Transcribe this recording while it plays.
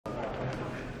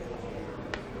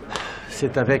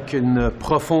C'est avec une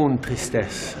profonde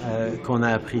tristesse qu'on a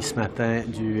appris ce matin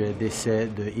du décès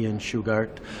de Ian Shugart,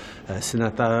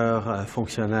 sénateur,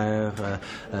 fonctionnaire,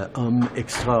 homme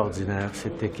extraordinaire.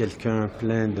 C'était quelqu'un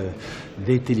plein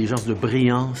d'intelligence, de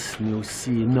brillance, mais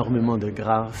aussi énormément de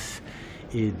grâce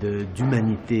et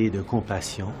d'humanité, de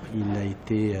compassion. Il a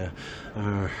été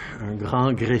un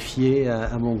grand greffier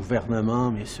à mon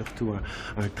gouvernement, mais surtout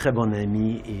un très bon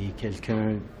ami et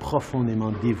quelqu'un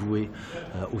profondément dévoué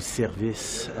au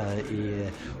service et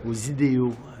aux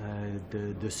idéaux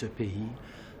de ce pays.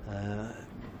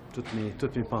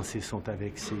 Toutes mes pensées sont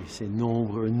avec ses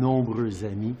nombreux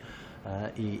amis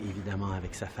et évidemment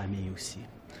avec sa famille aussi.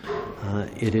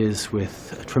 It is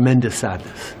with tremendous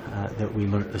sadness that we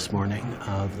learned this morning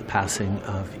of the passing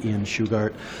of Ian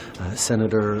Shugart,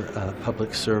 Senator,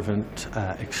 public servant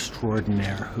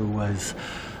extraordinaire, who was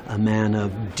a man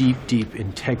of deep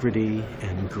integrity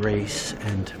and grace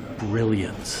and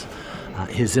brilliance.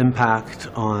 His impact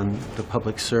on the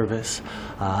public service,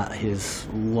 his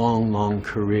long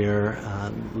career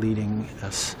leading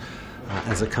us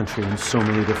as a country in so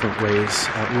many different ways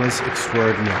was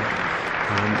extraordinary.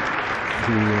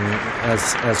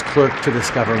 As clerk to this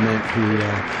government, he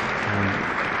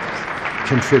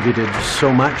contributed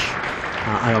so much.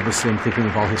 I obviously am thinking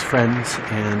of all his friends,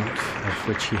 and of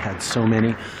which he had so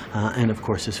many, and of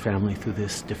course his family through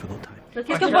this difficult time.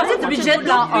 Qu'est-ce que vous pensez du budget de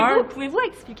l'an 1? Pouvez-vous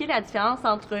expliquer la différence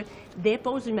entre des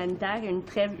pauses humanitaires et une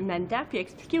trêve humanitaire, puis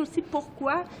expliquer aussi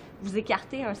pourquoi vous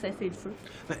écartez un cessez-le-feu?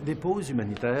 Des pauses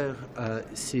humanitaires,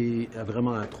 c'est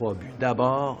vraiment à trois buts.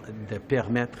 D'abord, de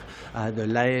permettre de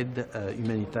l'aide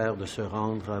humanitaire de se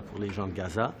rendre pour les gens de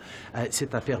Gaza.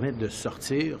 C'est à permettre de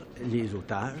sortir les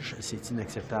otages. C'est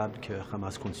inacceptable que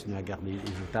Hamas continue à garder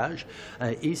les otages.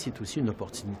 Et c'est aussi une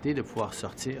opportunité de pouvoir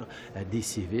sortir des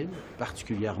civils,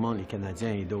 particulièrement les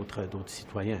Canadiens et d'autres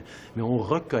citoyens. Mais on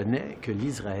reconnaît que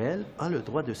l'Israël a le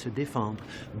droit de se défendre,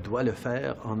 doit le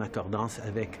faire en accordance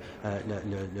avec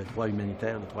le droit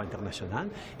humanitaire, le droit international,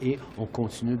 et on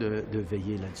continue de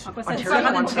veiller là-dessus.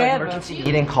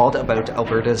 Meeting called about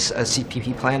Alberta's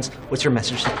CPP plans. What's your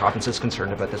message to provinces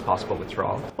concerned about this possible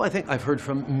withdrawal? Well, I think I've heard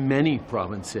from many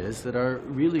provinces that are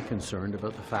really concerned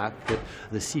about the fact that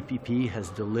the CPP has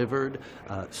delivered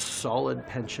solid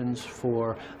pensions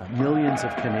for millions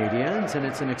of Canadians, and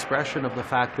it's an expression of the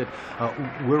fact that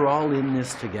we're all in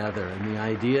this together, and the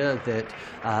idea that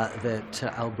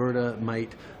Alberta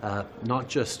might not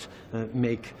just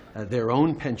make their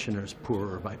own pensioners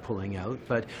poorer by pulling out,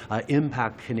 but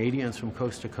impact Canadians from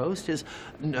coast to coast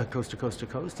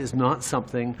is not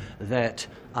something that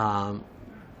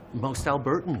most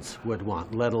Albertans would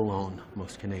want, let alone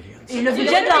most Canadians. Et le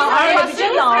budget de l'an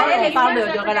 1, on parle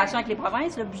de relations avec les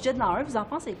provinces. Le budget de l'an 1, vous en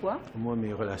pensez quoi? Moi,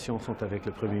 mes relations sont avec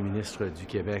le premier ministre du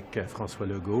Québec, François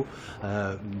Legault. Je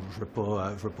ne veux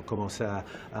pas commencer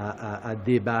à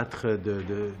débattre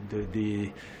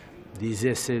des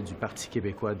essais du Parti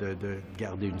québécois de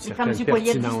garder une certaine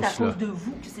pertinence. C'est à cause de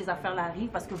vous que ces affaires-là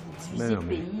arrivent, parce que vous divisez le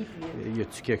pays. Y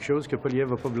a-t-il quelque chose que Poliev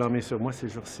ne va pas blâmer sur moi ces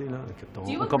jours-ci?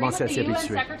 On commence à s'y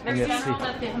habituer. Merci.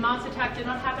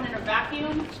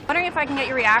 Wondering if I can get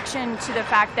your reaction to the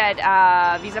fact that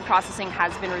visa processing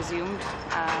has been resumed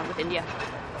with India.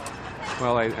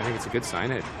 Well, I think it's a good sign.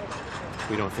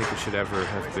 We don't think it should ever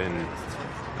have been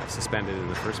suspended in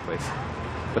the first place.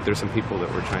 But there's some people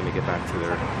that were trying to get back to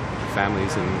their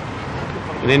families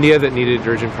in India that needed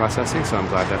urgent processing, so I'm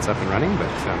glad that's up and running, but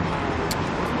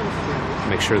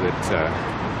make sure that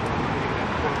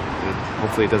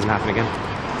hopefully it doesn't happen again.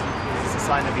 Is this a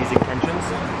sign of easing tensions?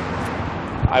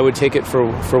 I would take it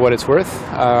for what it's worth.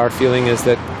 Our feeling is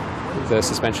that the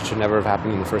suspension should never have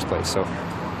happened in the first place, so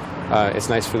it's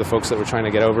nice for the folks that were trying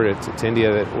to get over to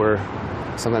India that were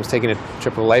sometimes taking a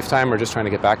trip of a lifetime or just trying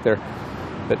to get back there,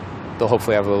 but they'll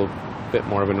hopefully have a little bit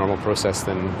more of a normal process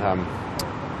than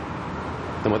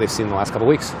what they've seen in the last couple of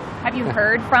weeks. Have you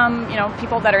heard from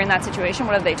people that are in that situation?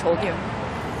 What have they told you?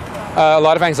 A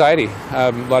lot of anxiety.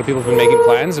 A lot of people have been making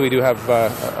plans. We do have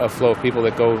a flow of people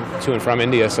that go to and from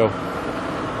India, so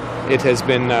it has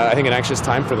been, I think, an anxious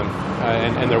time for them,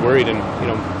 and they're worried. And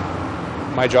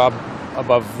my job,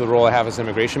 above the role I have as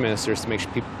immigration minister, is to make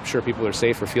sure people are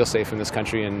safe or feel safe in this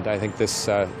country. And I think this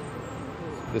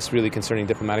really concerning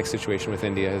diplomatic situation with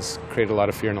India has created a lot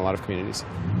of fear in a lot of communities.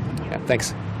 Yeah,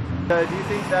 thanks. Do you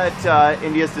think that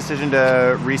India's decision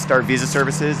to restart visa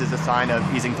services is a sign of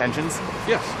easing tensions?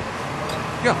 Yes.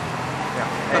 Yeah.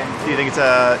 And do you think it's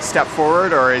a step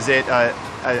forward, or is it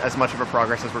as much of a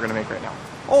progress as we're going to make right now?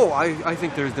 Oh, I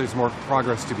think there's more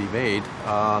progress to be made.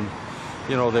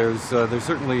 you know, there's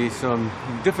certainly some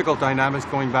difficult dynamics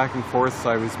going back and forth.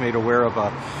 I was made aware of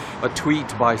a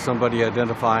tweet by somebody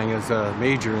identifying as a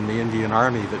major in the Indian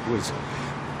Army that was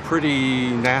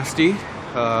pretty nasty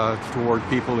toward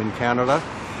people in Canada,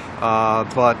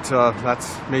 but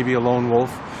that's maybe a lone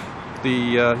wolf.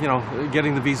 You know,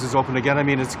 getting the visas open again, I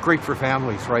mean, it's great for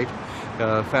families, right?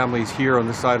 Families here on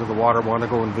this side of the water want to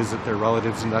go and visit their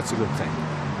relatives, and that's a good thing.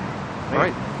 All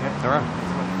right. All right.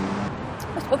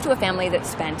 I spoke to a family that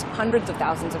spent hundreds of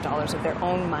thousands of dollars of their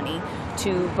own money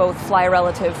to both fly a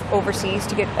relative overseas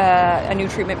to get a new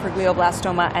treatment for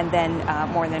glioblastoma, and then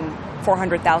more than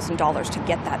 $400,000 to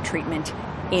get that treatment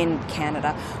in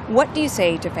Canada. What do you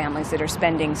say to families that are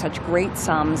spending such great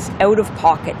sums out of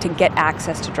pocket to get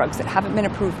access to drugs that haven't been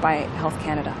approved by Health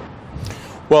Canada?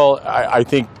 Well, I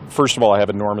think, first of all, I have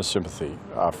enormous sympathy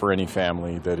for any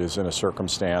family that is in a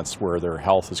circumstance where their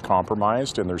health is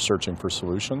compromised and they're searching for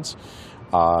solutions.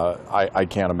 I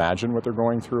can't imagine what they're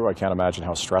going through. I can't imagine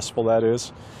how stressful that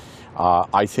is.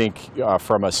 I think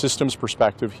from a systems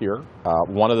perspective here,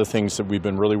 one of the things that we've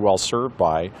been really well served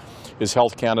by is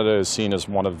Health Canada is seen as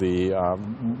one of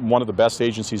the best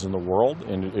agencies in the world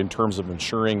in terms of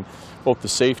ensuring both the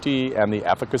safety and the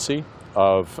efficacy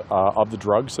of the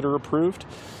drugs that are approved.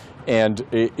 And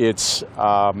it's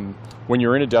when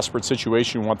you're in a desperate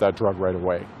situation, you want that drug right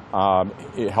away.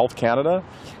 Health Canada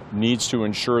needs to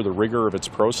ensure the rigor of its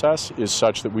process is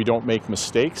such that we don't make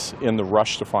mistakes in the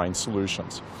rush to find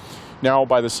solutions. Now,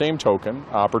 by the same token,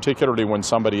 particularly when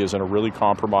somebody is in a really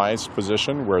compromised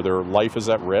position where their life is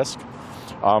at risk,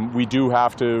 we do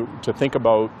have to think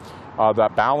about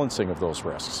that balancing of those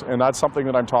risks. And that's something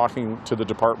that I'm talking to the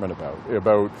department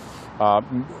about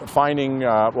finding,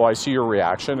 well, I see your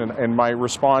reaction, and my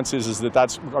response is that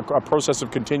that's a process of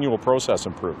continual process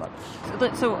improvement.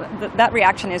 So that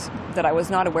reaction is that I was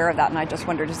not aware of that, and I just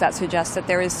wondered, does that suggest that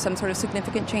there is some sort of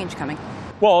significant change coming?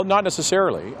 Well, not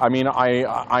necessarily. I mean,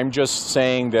 I'm just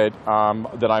saying that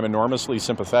that I'm enormously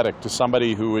sympathetic to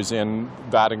somebody who is in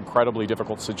that incredibly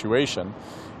difficult situation.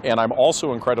 And I'm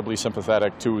also incredibly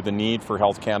sympathetic to the need for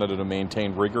Health Canada to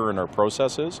maintain rigor in our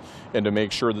processes and to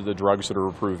make sure that the drugs that are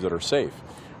approved that are safe.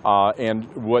 And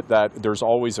there's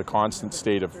always a constant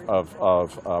state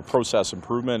of process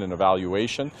improvement and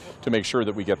evaluation to make sure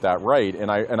that we get that right. And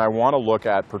I want to look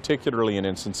at, particularly in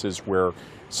instances where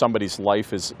somebody's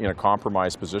life is in a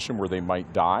compromised position where they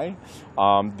might die,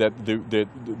 that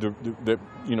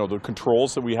the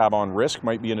controls that we have on risk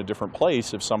might be in a different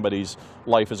place if somebody's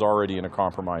life is already in a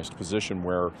compromised position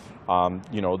where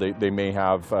they may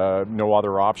have no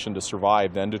other option to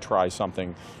survive than to try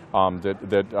something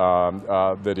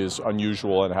that is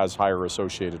unusual and has higher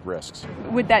associated risks.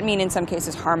 Would that mean in some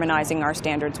cases harmonizing our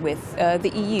standards with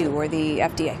the EU or the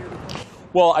FDA?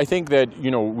 Well, I think that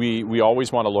we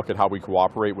always want to look at how we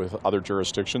cooperate with other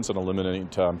jurisdictions and eliminate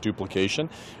duplication.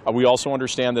 We also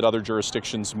understand that other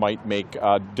jurisdictions might make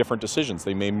different decisions.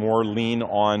 They may more lean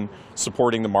on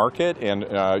supporting the market and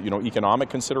economic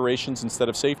considerations instead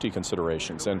of safety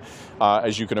considerations. And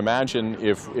as you can imagine,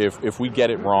 if we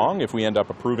get it wrong, if we end up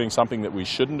approving something that we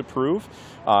shouldn't approve,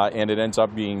 and it ends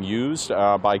up being used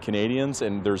by Canadians,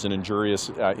 and there's an injurious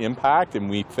impact, and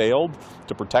we failed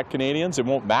to protect Canadians, it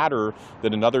won't matter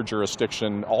that another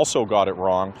jurisdiction also got it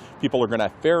wrong. People are going to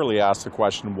fairly ask the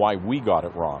question why we got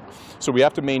it wrong. So we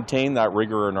have to maintain that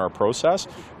rigor in our process,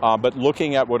 but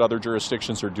looking at what other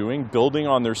jurisdictions are doing, building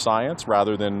on their science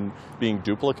rather than being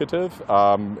duplicative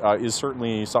is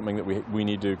certainly something that we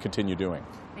need to continue doing.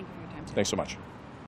 Thank you for your time. Thanks so much.